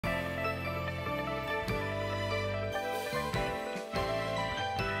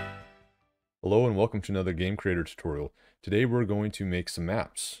Hello and welcome to another GameCreator tutorial. Today we're going to make some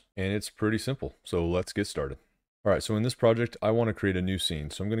maps, and it's pretty simple, so let's get started. Alright, so in this project I want to create a new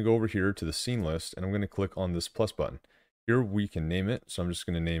scene, so I'm going to go over here to the scene list and I'm going to click on this plus button. Here we can name it, so I'm just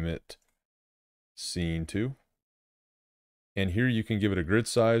going to name it Scene 2. And here you can give it a grid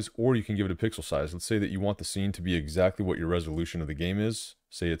size or you can give it a pixel size. Let's say that you want the scene to be exactly what your resolution of the game is.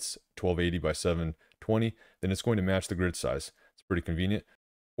 Say it's 1280 by 720, then it's going to match the grid size. It's pretty convenient.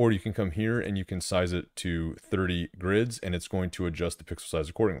 Or you can come here and you can size it to 30 grids and it's going to adjust the pixel size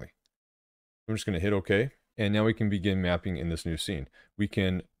accordingly. I'm just going to hit OK. And now we can begin mapping in this new scene. We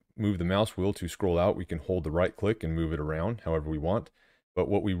can move the mouse wheel to scroll out. We can hold the right click and move it around however we want. But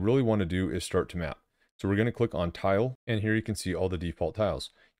what we really want to do is start to map. So we're going to click on tile, and here you can see all the default tiles.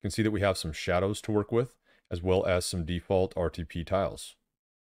 You can see that we have some shadows to work with, as well as some default RTP tiles.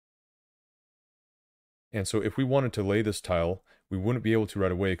 And so if we wanted to lay this tile, we wouldn't be able to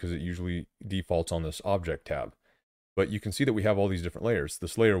right away because it usually defaults on this object tab. But you can see that we have all these different layers.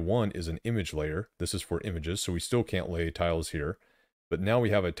 This layer 1 is an image layer. This is for images, so we still can't lay tiles here. But now we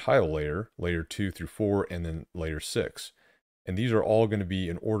have a tile layer, layer 2 through 4, and then layer 6. And these are all going to be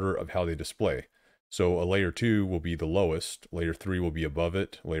in order of how they display. So a layer 2 will be the lowest, layer 3 will be above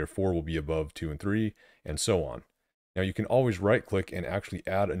it, layer 4 will be above 2 and 3, and so on. Now you can always right click and actually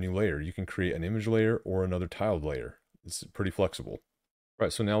add a new layer. You can create an image layer or another tiled layer. It's pretty flexible. All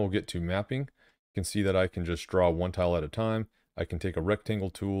right, so now we'll get to mapping. You can see that I can just draw one tile at a time. I can take a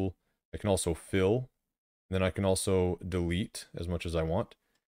rectangle tool. I can also fill. Then I can also delete as much as I want.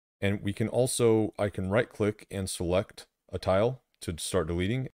 And we can also, I can right click and select a tile to start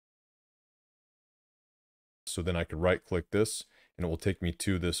deleting. So then I could right click this and it will take me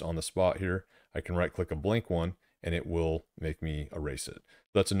to this on the spot here. I can right click a blank one and it will make me erase it.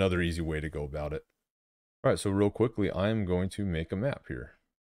 That's another easy way to go about it. All right, so real quickly, I'm going to make a map here.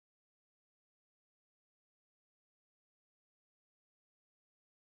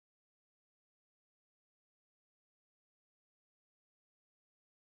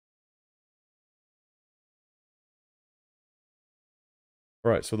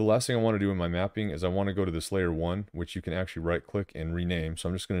 All right, so the last thing I want to do in my mapping is I want to go to this layer 1, which you can actually right click and rename. So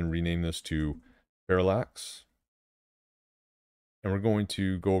I'm just going to rename this to parallax. And we're going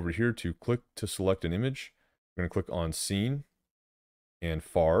to go over here to click to select an image. We're going to click on scene and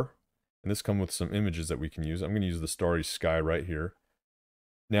far. And this comes with some images that we can use. I'm going to use the starry sky right here.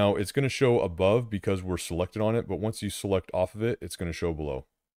 Now it's going to show above because we're selected on it, but once you select off of it, it's going to show below.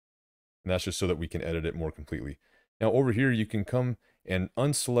 And that's just so that we can edit it more completely. Now over here, you can come and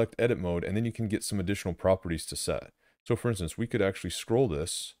unselect edit mode, and then you can get some additional properties to set. So for instance, we could actually scroll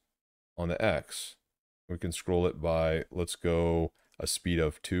this on the X. We can scroll it by, let's go a speed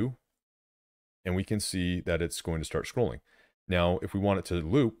of 2. And we can see that it's going to start scrolling. Now, if we want it to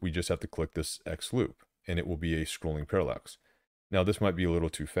loop, we just have to click this X loop, and it will be a scrolling parallax. Now this might be a little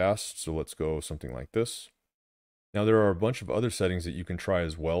too fast, so let's go something like this. Now there are a bunch of other settings that you can try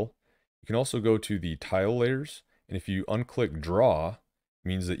as well. You can also go to the tile layers, and if you unclick draw, it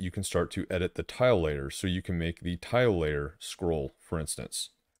means that you can start to edit the tile layer. So you can make the tile layer scroll, for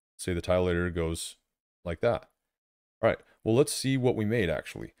instance. Say the tile layer goes like that. All right, well, let's see what we made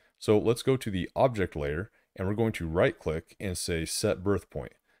actually. So let's go to the object layer, and we're going to right click and say set birth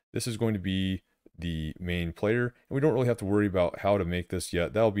point. This is going to be the main player, and we don't really have to worry about how to make this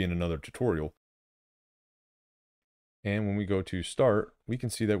yet. That'll be in another tutorial. And when we go to start, we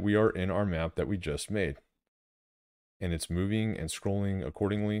can see that we are in our map that we just made. And it's moving and scrolling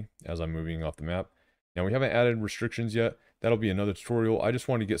accordingly as I'm moving off the map. Now we haven't added restrictions yet. That'll be another tutorial. I just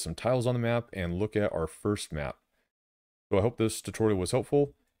wanted to get some tiles on the map and look at our first map. So I hope this tutorial was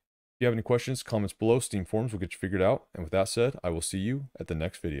helpful. If you have any questions, comments below, Steam forums will get you figured out. And with that said, I will see you at the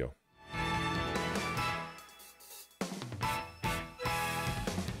next video.